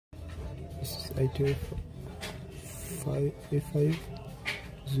This is Itel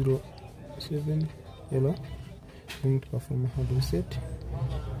V52A507LM. Going to perform a hard reset.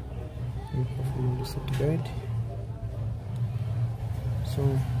 Going to perform reset guide. So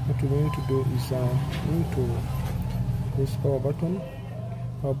what we're going to do is going to press power button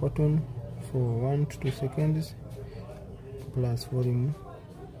for 1 to 2 seconds plus volume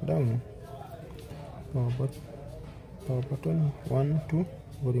down. Power button 1 to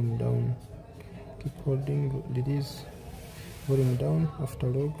volume down. Keep holding, release volume down. After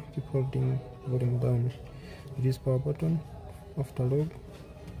log, keep holding volume down. Release power button. After log,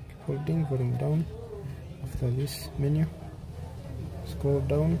 keep holding volume down. After this menu, scroll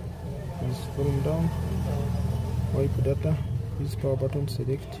down, press volume down. Wipe data. Use power button,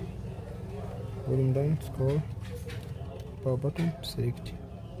 select volume down. Scroll, power button, select.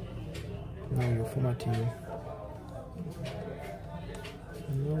 Now you're formatting.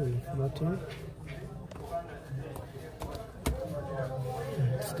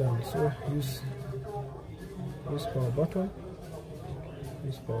 It's done. So use power button.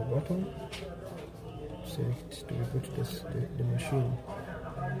 Use power button. Select to reboot the machine.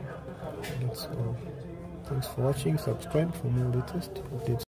 That's all. Thanks for watching. Subscribe for more latest updates.